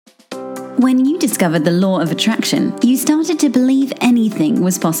When you discovered the law of attraction, you started to believe anything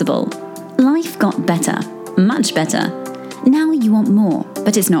was possible. Life got better, much better. Now you want more,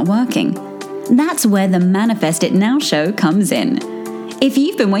 but it's not working. That's where the Manifest It Now show comes in. If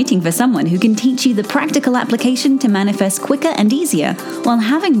you've been waiting for someone who can teach you the practical application to manifest quicker and easier while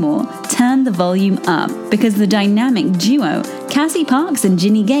having more, turn the volume up, because the dynamic duo, Cassie Parks and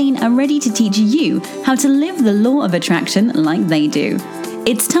Ginny Gain, are ready to teach you how to live the law of attraction like they do.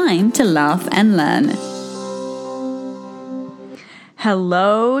 It's time to laugh and learn.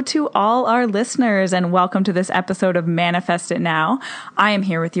 Hello to all our listeners and welcome to this episode of Manifest It Now. I am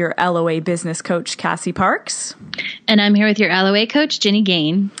here with your LOA business coach, Cassie Parks. And I'm here with your LOA coach, Ginny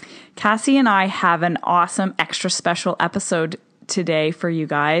Gain. Cassie and I have an awesome extra special episode today for you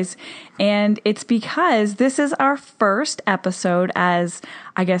guys. And it's because this is our first episode as,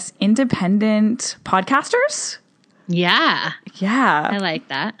 I guess, independent podcasters. Yeah. Yeah. I like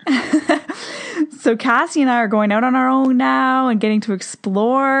that. So Cassie and I are going out on our own now and getting to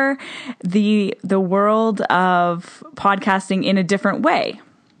explore the world of podcasting in a different way.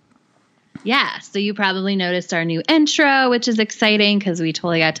 Yeah. So you probably noticed our new intro, which is exciting because we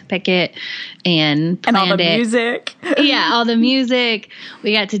totally got to pick it and planned all the it. Music. Yeah, all the music.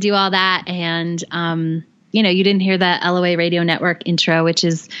 We got to do all that. And, you didn't hear the LOA Radio Network intro, which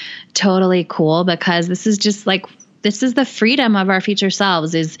is totally cool because this is just like, this is the freedom of our future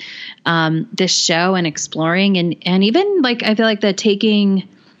selves is this show and exploring and even like I feel like I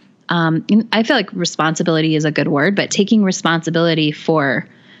feel like responsibility is a good word, but taking responsibility for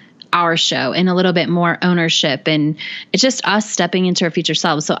our show and a little bit more ownership, and it's just us stepping into our future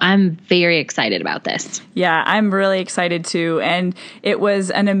selves. So I'm very excited about this. Yeah, I'm really excited too. And it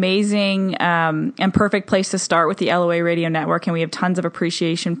was an amazing and perfect place to start with the LOA Radio Network. And we have tons of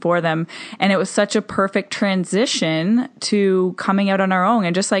appreciation for them. And it was such a perfect transition to coming out on our own.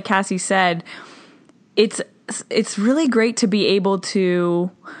 And just like Cassie said, it's really great to be able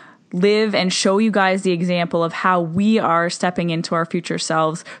to live and show you guys the example of how we are stepping into our future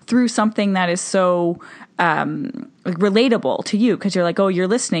selves through something that is so relatable to you, because you're like, oh, you're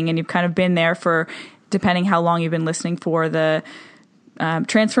listening and you've kind of been there for, depending how long you've been listening for the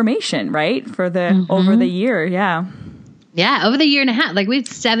transformation, right? For the over the year. Yeah. Yeah, over the year and a half. Like we have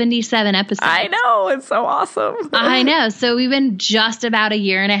 77 episodes. I know. It's so awesome. I know. So we've been just about a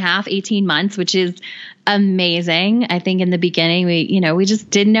year and a half, 18 months, which is amazing. I think in the beginning, we just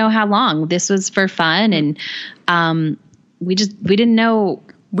didn't know how long. This was for fun. And we didn't know.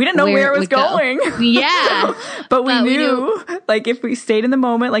 We didn't know where it was going. Yeah. but we knew, like, if we stayed in the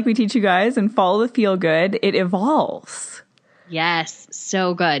moment, like we teach you guys, and follow the feel good, it evolves. Yes,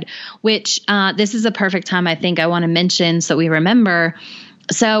 so good. Which this is a perfect time, I think I want to mention so we remember.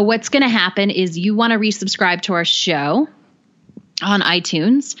 So what's going to happen is you want to resubscribe to our show on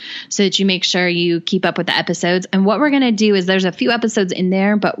iTunes so that you make sure you keep up with the episodes. And what we're going to do is there's a few episodes in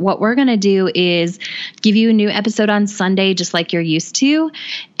there, but what we're going to do is give you a new episode on Sunday, just like you're used to.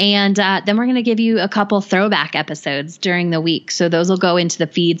 And then we're going to give you a couple throwback episodes during the week. So those will go into the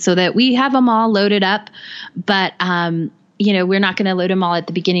feed so that we have them all loaded up. But, we're not going to load them all at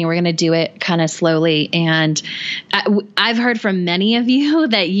the beginning. We're going to do it kind of slowly. And I've heard from many of you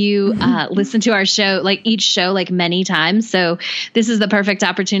that you listen to our show, like each show, like many times. So this is the perfect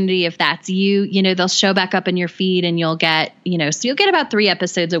opportunity. If that's you, they'll show back up in your feed and you'll get, so you'll get about 3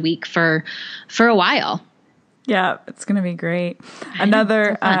 episodes a week for a while. Yeah, it's going to be great.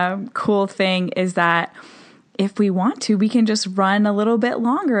 Another cool thing is that if we want to, we can just run a little bit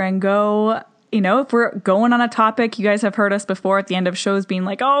longer and go. If we're going on a topic, you guys have heard us before at the end of shows being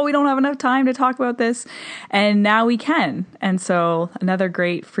like, oh, we don't have enough time to talk about this. And now we can. And so another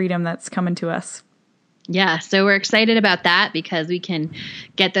great freedom that's coming to us. Yeah. So we're excited about that because we can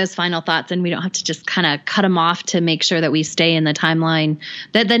get those final thoughts and we don't have to just kind of cut them off to make sure that we stay in the timeline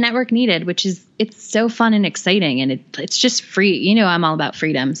that the network needed, which is, it's so fun and exciting. And it's just free. I'm all about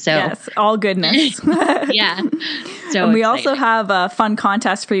freedom. So yes, all goodness. Yeah. So and we also have a fun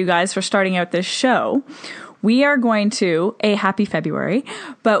contest for you guys for starting out this show. We are going to, happy February,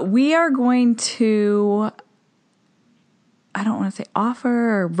 but we are going to, I don't want to say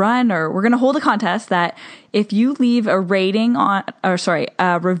offer or run, or we're going to hold a contest that if you leave a review on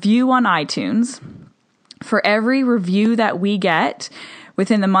iTunes, for every review that we get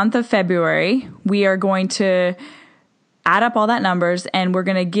within the month of February, we are going to add up all that numbers and we're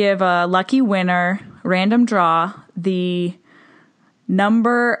going to give a lucky winner, random draw, the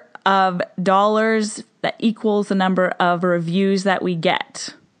number of dollars that equals the number of reviews that we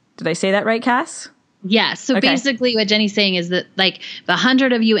get. Did I say that right, Cass? Yeah. So basically what Jenny's saying is that like the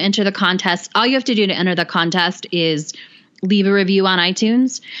 100 of you enter the contest, all you have to do to enter the contest is leave a review on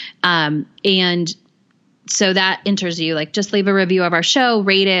iTunes. And so that enters you, like, just leave a review of our show,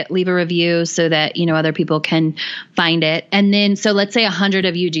 rate it, leave a review so that, other people can find it. And then, so let's say 100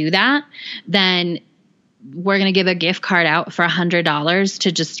 of you do that, then we're going to give a gift card out for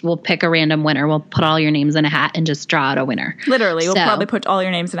 $100 we'll pick a random winner. We'll put all your names in a hat and just draw out a winner. Literally. We'll probably put all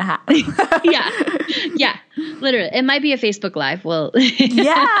your names in a hat. Yeah. Literally. It might be a Facebook Live. That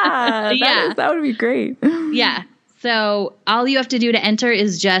would be great. Yeah. So all you have to do to enter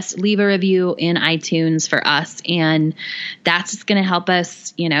is just leave a review in iTunes for us. And that's just going to help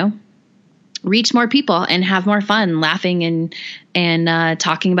us, reach more people and have more fun laughing and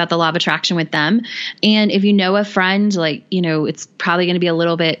talking about the law of attraction with them. And if you know a friend, it's probably going to be a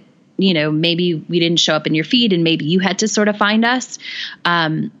little bit, maybe we didn't show up in your feed and maybe you had to sort of find us.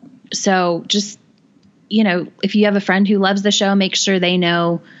 So just, if you have a friend who loves the show, make sure they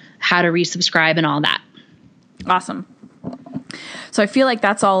know how to resubscribe and all that. Awesome. So I feel like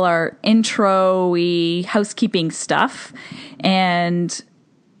that's all our intro-y housekeeping stuff. And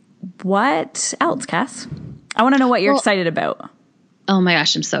what else, Cass? I want to know what you're excited about. Oh my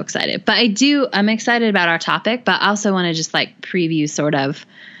gosh, I'm so excited. But I'm excited about our topic, but I also want to just preview sort of,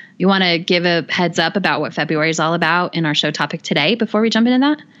 you want to give a heads up about what February is all about in our show topic today before we jump into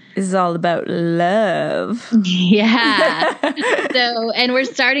that? This is all about love. Yeah. And we're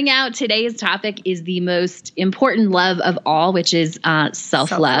starting out, today's topic is the most important love of all, which is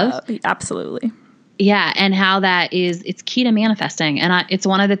self-love. Absolutely. Yeah. And how it's key to manifesting. And it's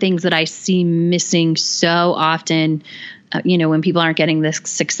one of the things that I see missing so often. When people aren't getting the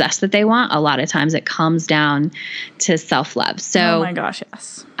success that they want, a lot of times it comes down to self-love. So, oh my gosh,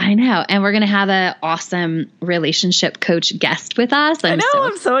 yes. I know. And we're going to have an awesome relationship coach guest with us. I'm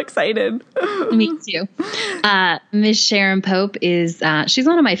so excited. Me too. Miss Sharon Pope is, she's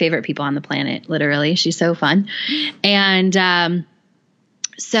one of my favorite people on the planet, literally. She's so fun. And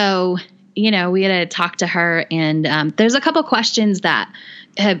so, we had to talk to her, and there's a couple questions that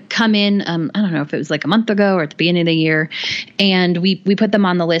have come in, I don't know if it was like a month ago or at the beginning of the year, and we put them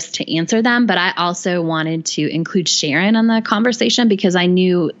on the list to answer them. But I also wanted to include Sharon on the conversation because I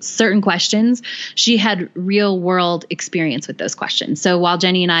knew certain questions, she had real world experience with those questions. So while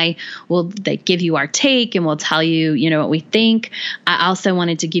Jenny and I will give you our take and we'll tell you, what we think, I also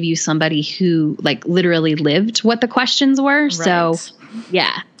wanted to give you somebody who literally lived what the questions were. Right. So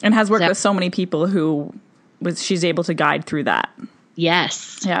yeah. And has worked with so many people she's able to guide through that.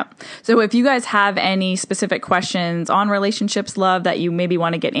 Yes. Yeah. So if you guys have any specific questions on relationships, love, that you maybe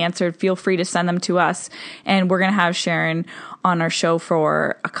want to get answered, feel free to send them to us. And we're going to have Sharon on our show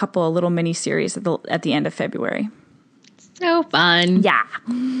for a couple of little mini series at the end of February. So fun. Yeah.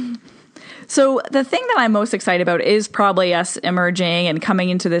 So the thing that I'm most excited about is probably us emerging and coming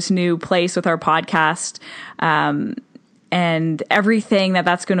into this new place with our podcast. And everything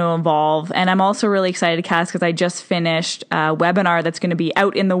that's going to evolve. And I'm also really excited, Cass, because I just finished a webinar that's going to be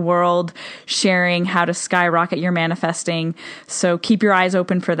out in the world sharing how to skyrocket your manifesting. So keep your eyes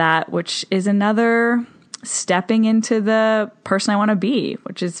open for that, which is another stepping into the person I want to be,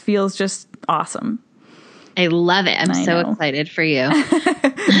 which feels just awesome. I love it. I'm so excited for you.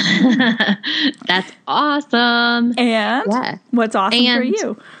 That's awesome. And what's awesome for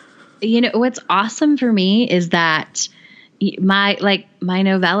you? What's awesome for me is that my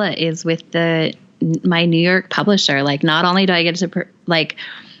novella is with my New York publisher. Not only do I get to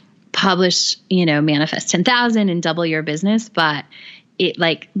publish, Manifest 10,000 and double your business, but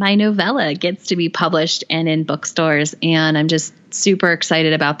my novella gets to be published and in bookstores. And I'm just super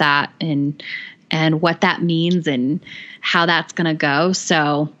excited about that and what that means and how that's going to go.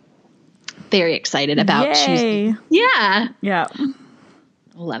 So very excited about choosing. Yeah. Yeah.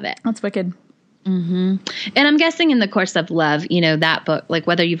 Love it. That's wicked. Mm-hmm. And I'm guessing in the course of love, that book,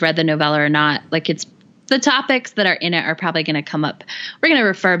 whether you've read the novella or not, it's the topics that are in it are probably going to come up. We're going to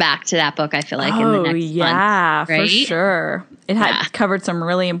refer back to that book, I feel like, in the next month. Yeah, right? For sure. It had covered some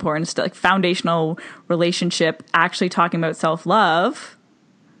really important stuff, foundational relationship, actually talking about self-love.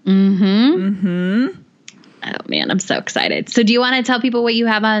 Mm-hmm. Mm-hmm. Oh man, I'm so excited. So do you want to tell people what you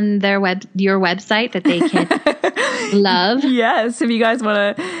have on your website that they can love? Yes. If you guys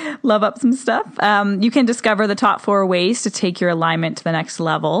want to love up some stuff, you can discover the top 4 ways to take your alignment to the next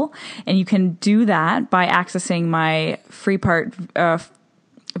level. And you can do that by accessing my free part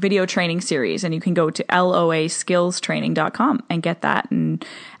video training series. And you can go to loaskillstraining.com and get that and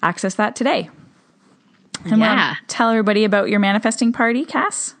access that today. And want to tell everybody about your manifesting party,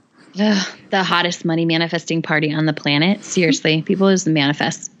 Cass? The hottest money manifesting party on the planet. Seriously, people just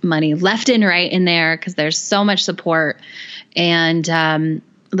manifest money left and right in there because there's so much support. And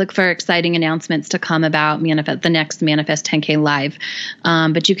look for exciting announcements to come about the next Manifest 10K Live.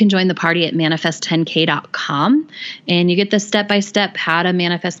 But you can join the party at manifest10k.com, and you get the step-by-step how to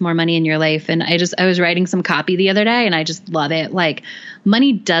manifest more money in your life. And I was writing some copy the other day, and I just love it. Like,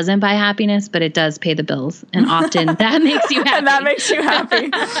 money doesn't buy happiness, but it does pay the bills. And often that makes you happy. And that makes you happy.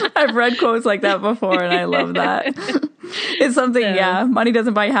 I've read quotes like that before, and I love that. It's something, money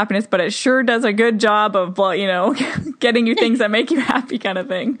doesn't buy happiness, but it sure does a good job of, getting you things that make you happy kind of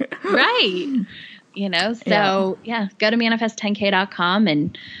thing. Right. So go to manifest10k.com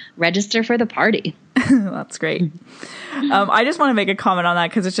and register for the party. That's great. I just want to make a comment on that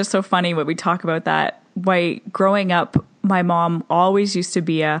because it's just so funny when we talk about that. Why growing up, my mom always used to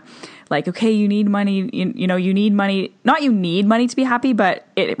be okay, you need money, you need money, not you need money to be happy, but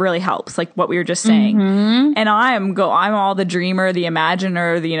it really helps, like what we were just saying. Mm-hmm. And I'm all the dreamer, the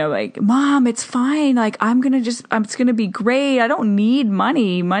imaginer, Mom, it's fine. Like, it's going to be great. I don't need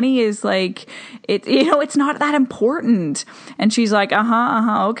money. Money is like, it's not that important. And she's like,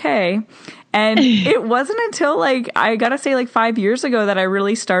 okay. And it wasn't until I gotta say 5 years ago that I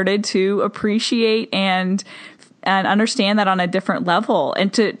really started to appreciate and understand that on a different level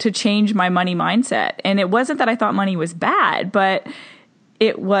and to change my money mindset. And it wasn't that I thought money was bad, but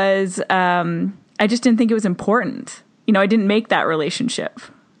it was, I just didn't think it was important. I didn't make that relationship,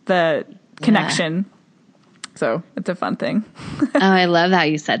 the connection. So it's a fun thing. Oh, I love how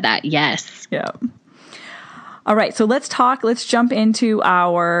you said that. Yes. Yeah. All right. So let's jump into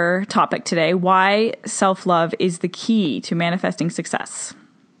our topic today. Why self-love is the key to manifesting success.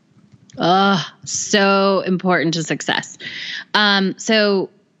 Oh, so important to success. So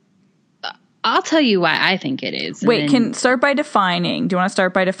I'll tell you why I think it is. Wait, do you want to start by defining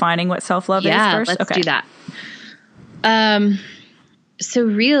what self-love is first? Yeah, let's do that. So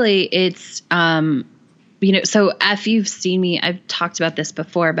really it's, so if you've seen me, I've talked about this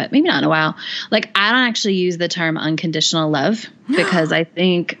before, but maybe not in a while. I don't actually use the term unconditional love because I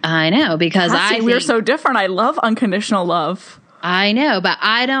think we're so different. I love unconditional love. I know, but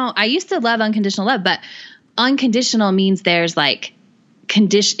I used to love unconditional love, but unconditional means there's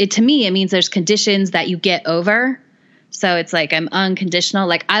to me, it means there's conditions that you get over. So it's I'm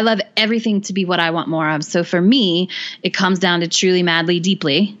unconditional. I love everything to be what I want more of. So for me, it comes down to truly, madly,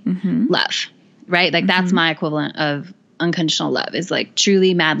 deeply love, right? That's my equivalent of unconditional love is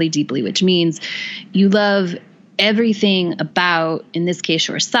truly, madly, deeply, which means you love everything about, in this case,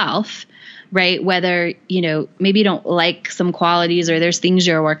 yourself, right? Whether, maybe you don't like some qualities or there's things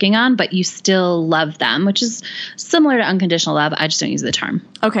you're working on, but you still love them, which is similar to unconditional love. I just don't use the term.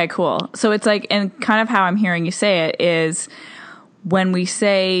 Okay, cool. So it's and kind of how I'm hearing you say it is when we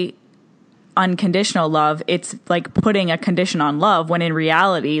say unconditional love, it's putting a condition on love when in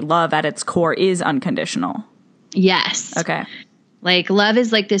reality, love at its core is unconditional. Yes. Okay. Love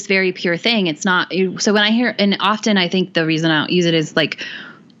is this very pure thing. It's not. So when I hear, and often I think the reason I don't use it is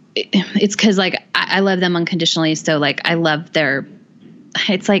it's because I love them unconditionally. So I love their,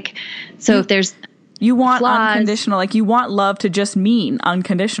 it's so if there's, you want flaws, unconditional, you want love to just mean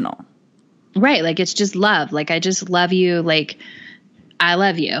unconditional. Right. It's just love. I just love you. I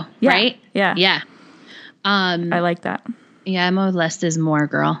love you. Yeah. Right. Yeah. Yeah. I like that. Yeah. I'm a less is more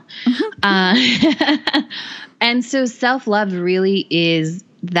girl. And so self-love really is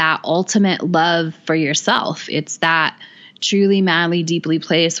that ultimate love for yourself. It's that truly, madly, deeply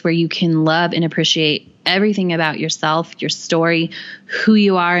place where you can love and appreciate everything about yourself, your story, who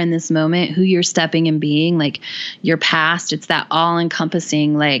you are in this moment, who you're stepping and being, your past. It's that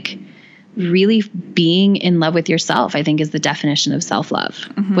all-encompassing, really being in love with yourself, I think is the definition of self-love.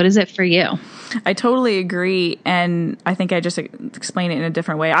 Mm-hmm. What is it for you? I totally agree. And I think I just explained it in a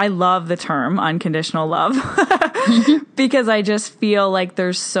different way. I love the term unconditional love because I just feel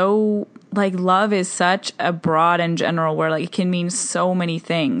there's so... love is such a broad and general word. It can mean so many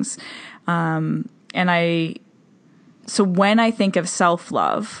things. So when I think of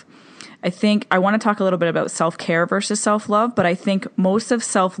self-love, I want to talk a little bit about self-care versus self-love, but I think most of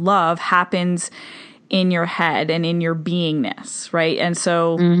self-love happens in your head and in your beingness, right? And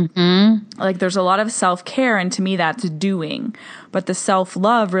so there's a lot of self-care, and to me that's doing, but the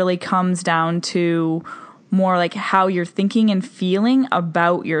self-love really comes down to more how you're thinking and feeling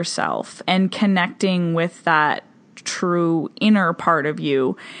about yourself and connecting with that true inner part of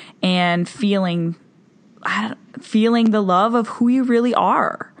you and feeling the love of who you really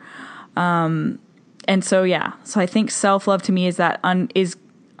are. And so, so I think self-love to me is that is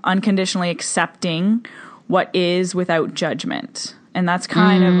unconditionally accepting what is without judgment. And that's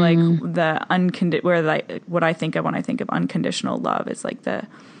kind of what I think of when I think of unconditional love is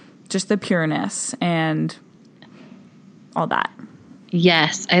just the pureness and all that.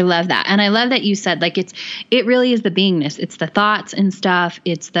 Yes, I love that. And I love that you said like it really is the beingness. It's the thoughts and stuff.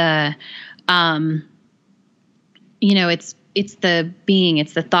 It's the it's the being,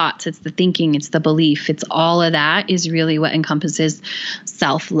 it's the thoughts, it's the thinking, it's the belief. It's all of that is really what encompasses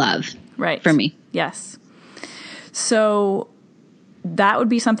self-love. Right. For me. Yes. So that would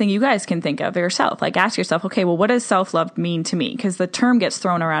be something you guys can think of yourself. Like ask yourself, okay, well, what does self-love mean to me? Because the term gets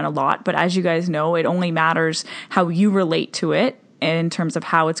thrown around a lot, but as you guys know, it only matters how you relate to it in terms of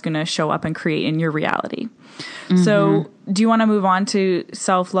how it's going to show up and create in your reality. Mm-hmm. So do you want to move on to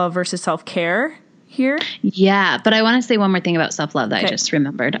self-love versus self-care here? Yeah, but I want to say one more thing about self-love that I just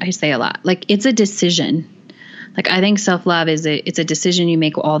remembered. I say a lot. Like it's a decision. Like I think self-love it's a decision you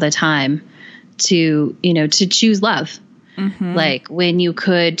make all the time to choose love. Mm-hmm. Like when you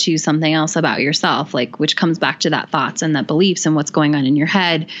could choose something else about yourself, like which comes back to that thoughts and that beliefs and what's going on in your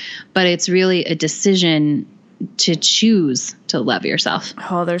head. But it's really a decision to choose to love yourself.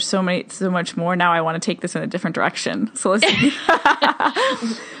 Oh, there's so much more. Now I want to take this in a different direction. So let's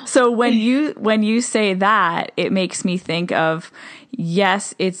So when you say that, it makes me think of,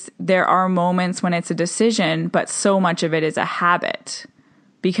 yes, there are moments when it's a decision, but so much of it is a habit.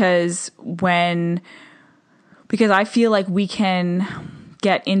 Because I feel like we can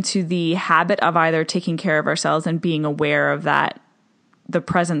get into the habit of either taking care of ourselves and being aware of that, the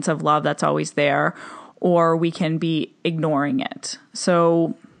presence of love that's always there, or we can be ignoring it.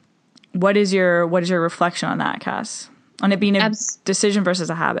 So what is your reflection on that, Cass? On it being a decision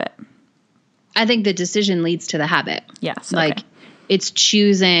versus a habit? I think the decision leads to the habit. Yes. Okay. Like it's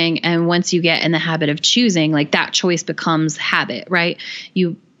choosing. And once you get in the habit of choosing, like that choice becomes habit, right?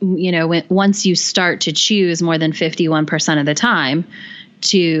 Once you start to choose more than 51% of the time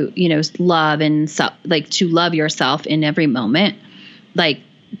to, love and to love yourself in every moment, like,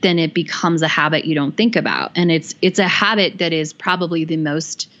 then it becomes a habit you don't think about. And it's a habit that is probably the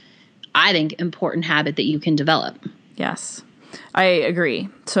most, I think, important habit that you can develop. Yes, I agree.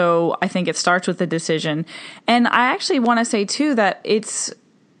 So I think it starts with the decision. And I actually want to say too, that it's,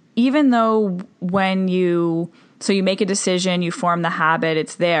 even though you make a decision, you form the habit,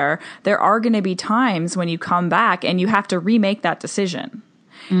 it's there are going to be times when you come back and you have to remake that decision.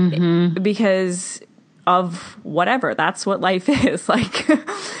 Mm-hmm. Because of whatever, that's what life is like.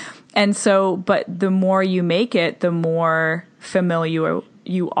 And so, but the more you make it, the more familiar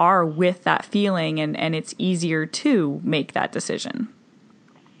you are with that feeling, and it's easier to make that decision.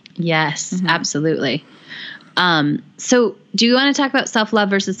 Yes, mm-hmm. Absolutely. So do you want to talk about self-love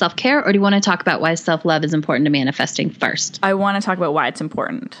versus self-care, or do you want to talk about why self-love is important to manifesting first? I want to talk about why it's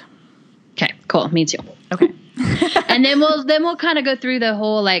important. Okay, cool. Me too. Okay. And then we'll kind of go through the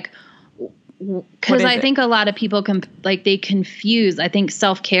whole, like, because I think a lot of people they confuse. I think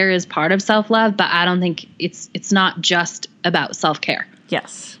self-care is part of self-love, but I don't think it's not just about self-care.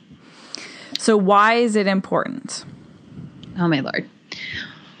 Yes. So why is it important? Oh my Lord.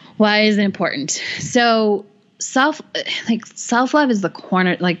 Why is it important? So self-love is the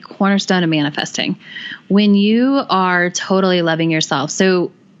cornerstone of manifesting. When you are totally loving yourself.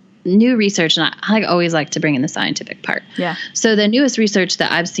 So new research, and I always like to bring in the scientific part. Yeah. So the newest research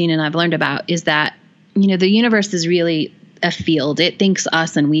that I've seen and I've learned about is that, the universe is really a field. It thinks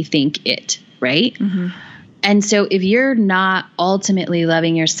us and we think it, right? Mm-hmm. And so if you're not ultimately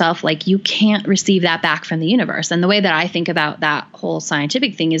loving yourself, like you can't receive that back from the universe. And the way that I think about that whole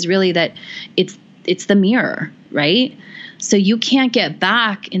scientific thing is really that it's the mirror, right? So you can't get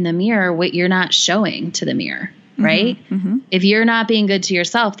back in the mirror what you're not showing to the mirror. Right? Mm-hmm. If you're not being good to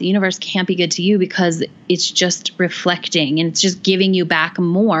yourself, the universe can't be good to you, because it's just reflecting and it's just giving you back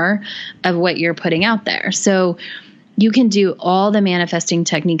more of what you're putting out there. So you can do all the manifesting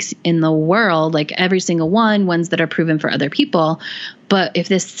techniques in the world, like every single ones that are proven for other people. But if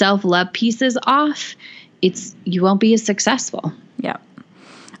this self-love piece is off, you won't be as successful. Yeah.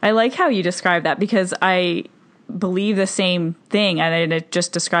 I like how you describe that, because I believe the same thing, and I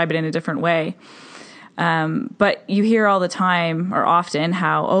just describe it in a different way. But you hear all the time, or often,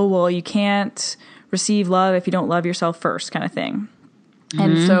 how, oh, well, you can't receive love if you don't love yourself first, kind of thing. Mm-hmm.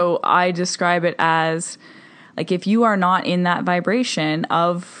 And so I describe it as, like, if you are not in that vibration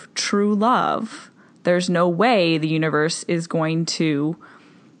of true love, there's no way the universe is going to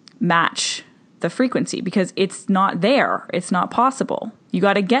match the frequency, because it's not there. It's not possible. You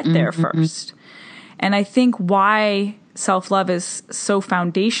got to get there first. And I think why self-love is so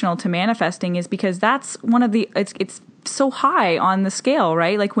foundational to manifesting is because that's one of the, it's so high on the scale,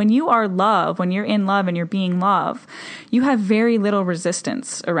 right? Like when you are love, when you're in love and you're being love, you have very little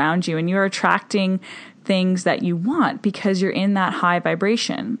resistance around you, and you're attracting things that you want because you're in that high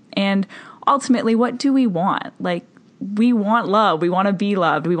vibration. And ultimately, what do we want? Like, we want love. We want to be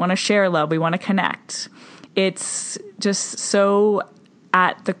loved. We want to share love. We want to connect. It's just so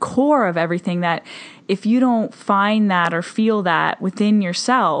at the core of everything that if you don't find that or feel that within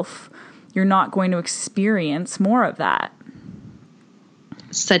yourself, you're not going to experience more of that.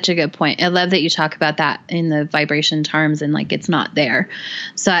 Such a good point. I love that you talk about that in the vibration terms and like it's not there.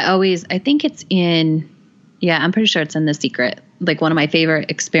 So I think it's in, I'm pretty sure it's in The Secret. Like one of my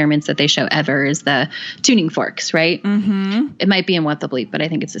favorite experiments that they show ever is the tuning forks, right? Mm-hmm. It might be in What the Bleep, but I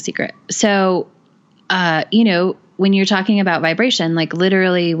think it's The Secret. So, when you're talking about vibration, like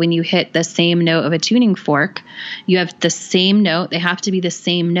literally when you hit the same note of a tuning fork, you have the same note. They have to be the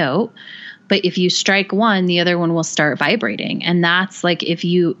same note. But if you strike one, the other one will start vibrating. And that's like, if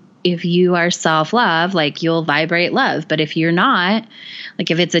you are self-love, like you'll vibrate love. But if you're not, like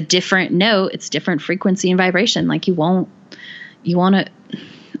if it's a different note, it's different frequency and vibration, like you want to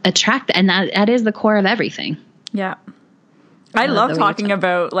attract that. And that is the core of everything. Yeah. I love talking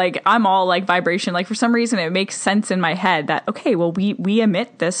about, like, I'm all like vibration. Like for some reason it makes sense in my head that, okay, well, we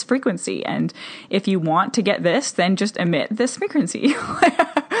emit this frequency. And if you want to get this, then just emit this frequency.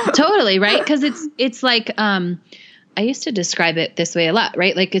 Totally. Right. Because it's like, I used to describe it this way a lot,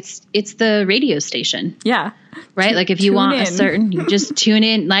 right? Like it's the radio station. Yeah. Right. Like if you want you just tune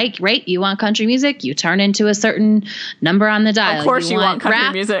in, like, right. You want country music, you turn into a certain number on the dial. Of course you want country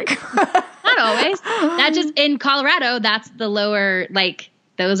rap music. Not always. That just in Colorado, that's the lower, like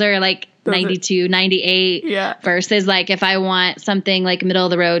those are like 92, 98 versus like if I want something like middle of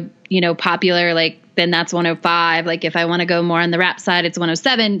the road, popular, like then that's 105. Like if I want to go more on the rap side, it's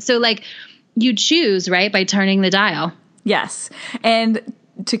 107. So like you choose, right, by turning the dial. Yes. And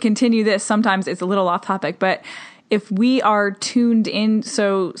to continue this, sometimes it's a little off topic, but if we are tuned in,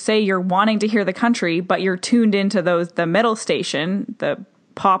 so say you're wanting to hear the country, but you're tuned into the middle station, the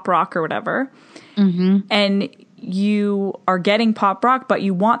pop rock or whatever, and you are getting pop rock, but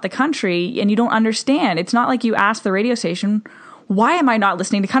you want the country and you don't understand. It's not like you ask the radio station, why am I not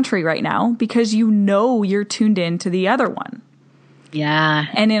listening to country right now? Because you're tuned in to the other one. Yeah.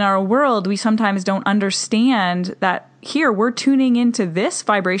 And in our world, we sometimes don't understand that here we're tuning into this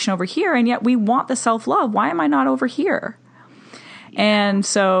vibration over here, and yet we want the self-love. Why am I not over here? Yeah. And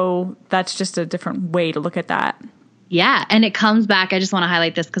so that's just a different way to look at that. Yeah. And it comes back. I just want to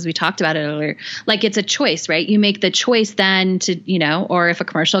highlight this because we talked about it earlier. Like it's a choice, right? You make the choice then to, or if a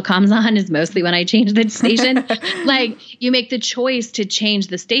commercial comes on is mostly when I change the station, like you make the choice to change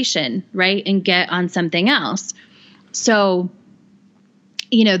the station, right? And get on something else. So,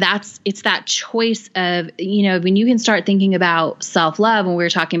 it's that choice of, when you can start thinking about self-love, when we were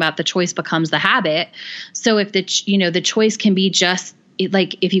talking about the choice becomes the habit. So if the choice can be just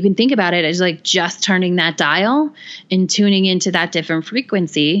like, if you can think about it as like just turning that dial and tuning into that different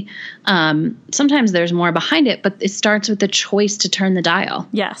frequency, sometimes there's more behind it, but it starts with the choice to turn the dial.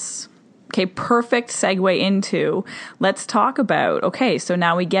 Yes. Okay, perfect segue into, let's talk about, okay, so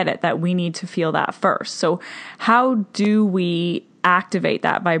now we get it that we need to feel that first. So how do we activate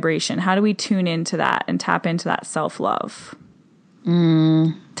that vibration? How do we tune into that and tap into that self-love?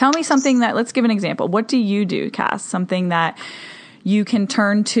 Tell me something let's give an example. What do you do, Cass? Something that you can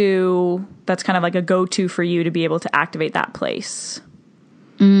turn to that's kind of like a go-to for you to be able to activate that place.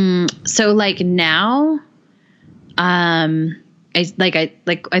 So like now, I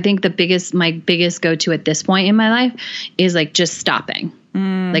think my biggest go-to at this point in my life is like just stopping.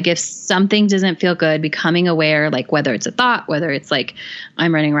 Like if something doesn't feel good, becoming aware, like whether it's a thought, whether it's like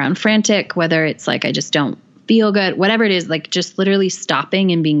I'm running around frantic, whether it's like I just don't feel good, whatever it is, like just literally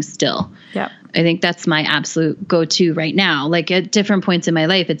stopping and being still. Yeah. I think that's my absolute go-to right now. Like at different points in my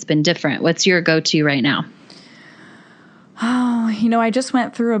life, it's been different. What's your go-to right now? Oh, I just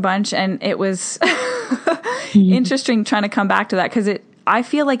went through a bunch and it was interesting trying to come back to that because I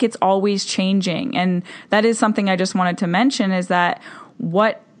feel like it's always changing. And that is something I just wanted to mention is that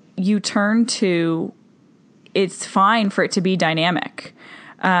what you turn to, it's fine for it to be dynamic.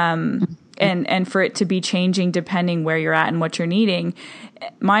 And for it to be changing depending where you're at and what you're needing.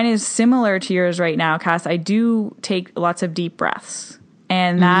 Mine is similar to yours right now, Cass. I do take lots of deep breaths.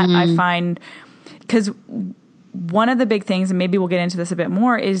 And that I find, because one of the big things, and maybe we'll get into this a bit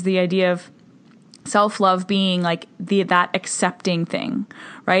more, is the idea of self-love being like that accepting thing,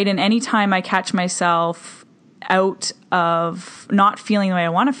 right? And anytime I catch myself out of not feeling the way I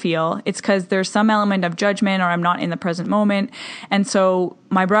want to feel, it's because there's some element of judgment or I'm not in the present moment. And so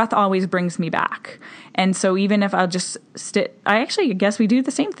my breath always brings me back. And so even if I'll just I guess we do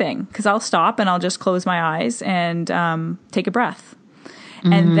the same thing because I'll stop and I'll just close my eyes and take a breath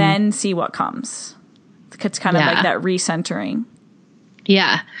and then see what comes. It's kind of like that recentering.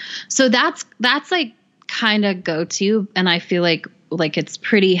 Yeah. So that's like kind of go to, and I feel like it's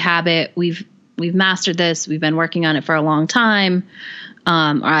pretty habit. We've mastered this. We've been working on it for a long time. Or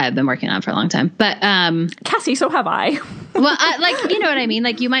I've been working on it for a long time, but, Cassie, so have I. well, you know what I mean?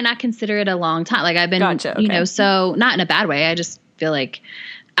 Like, you might not consider it a long time. Like, I've been, Gotcha, okay. you know, so not in a bad way. I just feel like,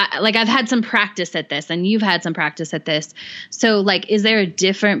 I've had some practice at this, and you've had some practice at this. So, like, is there a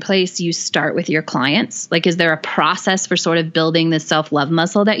different place you start with your clients? Like, is there a process for sort of building this self-love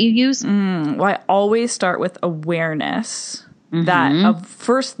muscle that you use? Well, I always start with awareness. That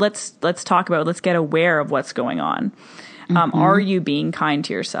first, let's talk about, let's get aware of what's going on. Are you being kind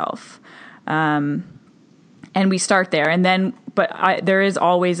to yourself? And we start there. And then, there is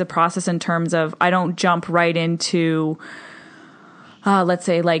always a process in terms of, I don't jump right into, let's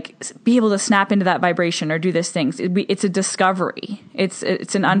say, like, be able to snap into that vibration or do this thing. It's a discovery. It's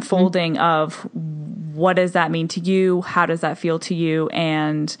an unfolding of, what does that mean to you? How does that feel to you?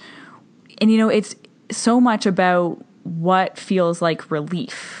 And you know, it's so much about what feels like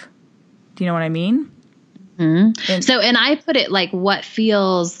relief. Do you know what I mean? And I put it like, what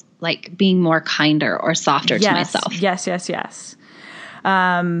feels like being more kinder or softer to myself. Yes.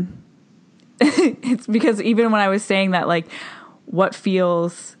 It's because even when I was saying that, like, what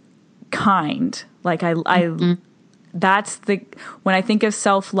feels kind, like that's when I think of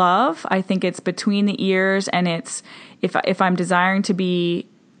self-love, I think it's between the ears, and it's, if I'm desiring to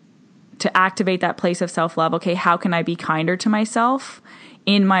activate that place of self-love, okay, how can I be kinder to myself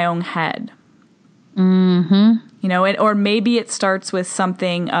in my own head? You know, or maybe it starts with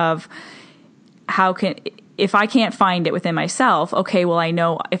something of, if I can't find it within myself, okay, well, I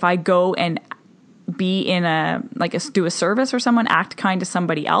know if I go and be in do a service or someone, act kind to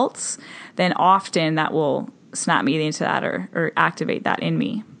somebody else, then often that will snap me into that or activate that in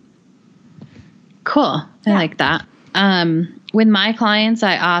me. Cool. I like that. With my clients,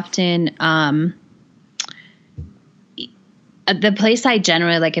 I often, the place I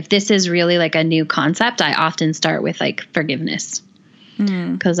generally, like, if this is really like a new concept, I often start with like forgiveness,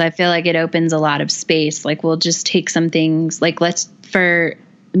 because I feel like it opens a lot of space. Like, we'll just take some things, like, for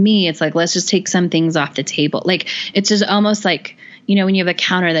me, it's like, let's just take some things off the table. Like, it's just almost like, you know, when you have a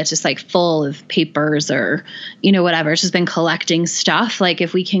counter that's just like full of papers or, you know, whatever, it's just been collecting stuff. Like,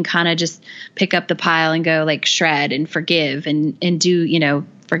 if we can kind of just pick up the pile and go, like, shred and forgive and do, you know,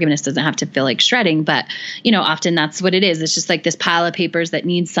 forgiveness doesn't have to feel like shredding, but, you know, often that's what it is. It's just like this pile of papers that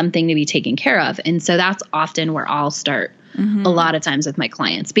needs something to be taken care of. And so that's often where I'll start a lot of times with my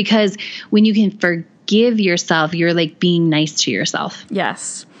clients, because when you can forgive yourself, you're like being nice to yourself.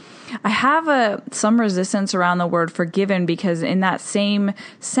 Yes. I have some resistance around the word forgiven, because in that same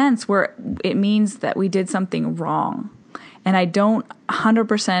sense where it means that we did something wrong. And I don't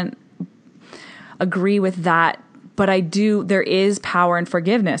 100% agree with that, but there is power in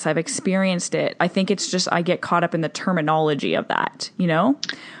forgiveness. I've experienced it. I think it's just, I get caught up in the terminology of that, you know?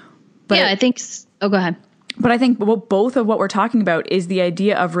 But yeah, I think, go ahead. But I think both of what we're talking about is the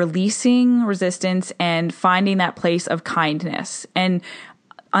idea of releasing resistance and finding that place of kindness. And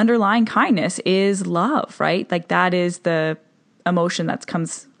underlying kindness is love, right? Like, that is the emotion that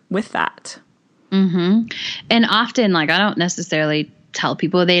comes with that. And often, like, I don't necessarily tell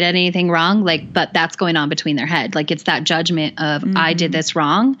people they did anything wrong, like, but that's going on between their head. Like, it's that judgment of, I did this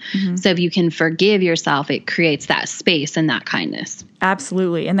wrong. So if you can forgive yourself, it creates that space and that kindness.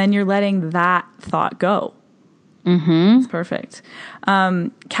 Absolutely. And then you're letting that thought go. It's perfect.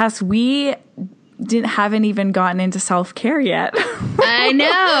 Cass, we haven't even gotten into self-care yet. I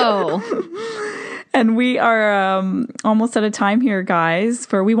know. And we are almost out of time here,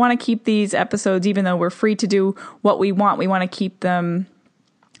 guys. We want to keep these episodes, even though we're free to do what we want, we want to keep them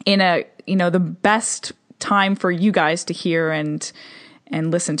in the best time for you guys to hear and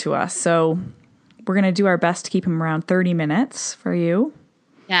listen to us. So we're going to do our best to keep them around 30 minutes for you.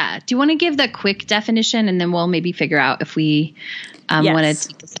 Yeah. Do you want to give the quick definition, and then we'll maybe figure out if we want to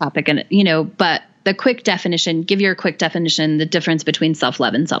take this topic and, but the quick definition, give your quick definition, the difference between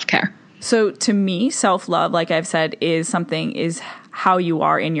self-love and self-care. So to me, self-love, like I've said, is how you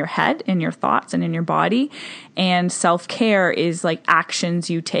are in your head, in your thoughts, and in your body. And self-care is like actions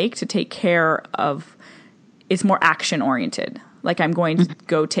you take to take care of, it's more action oriented. Like, I'm going to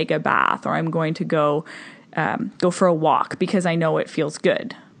go take a bath, or I'm going to go for a walk because I know it feels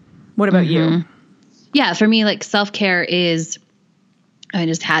good. What about you? Yeah, for me, like, self-care is, I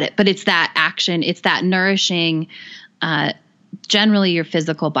just had it, but it's that action. It's that nourishing, generally your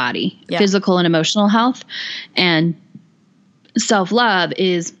physical body, physical and emotional health. And self-love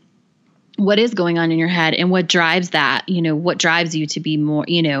is what is going on in your head and what drives that, what drives you to be more,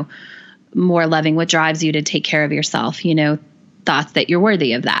 more loving, what drives you to take care of yourself, thoughts that you're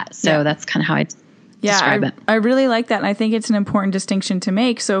worthy of that. So that's kind of how I describe it. I really like that. And I think it's an important distinction to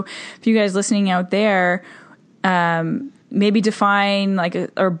make. So if you guys listening out there, maybe define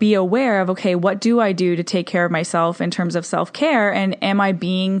or be aware of, okay, what do I do to take care of myself in terms of self-care? And am I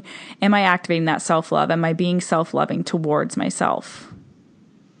activating that self-love? Am I being self-loving towards myself?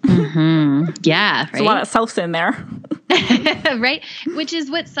 Mm-hmm. Yeah. Right. There's a lot of selfs in there. Right. Which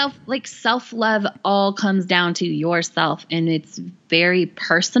is what self-love all comes down to, yourself. And it's very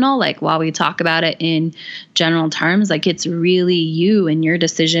personal. Like, while we talk about it in general terms, like, it's really you and your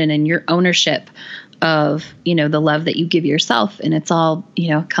decision and your ownership of, the love that you give yourself. And it's all,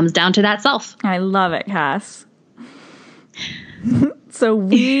 comes down to that self. I love it, Cass. So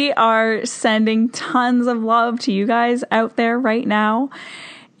we are sending tons of love to you guys out there right now.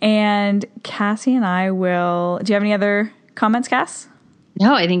 And Cassie and I will... Do you have any other comments, Cass?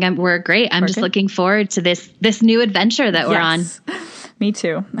 No, I think we're great. I'm just looking forward to this new adventure that we're on. Me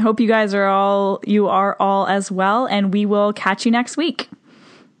too. I hope you are all as well. And we will catch you next week.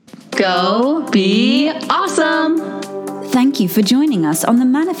 Go be awesome. Thank you for joining us on the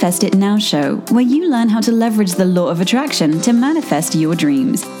Manifest It Now show, where you learn how to leverage the law of attraction to manifest your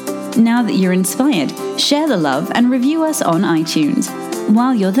dreams. Now that you're inspired, share the love and review us on iTunes.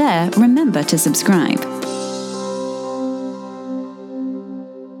 While you're there, remember to subscribe.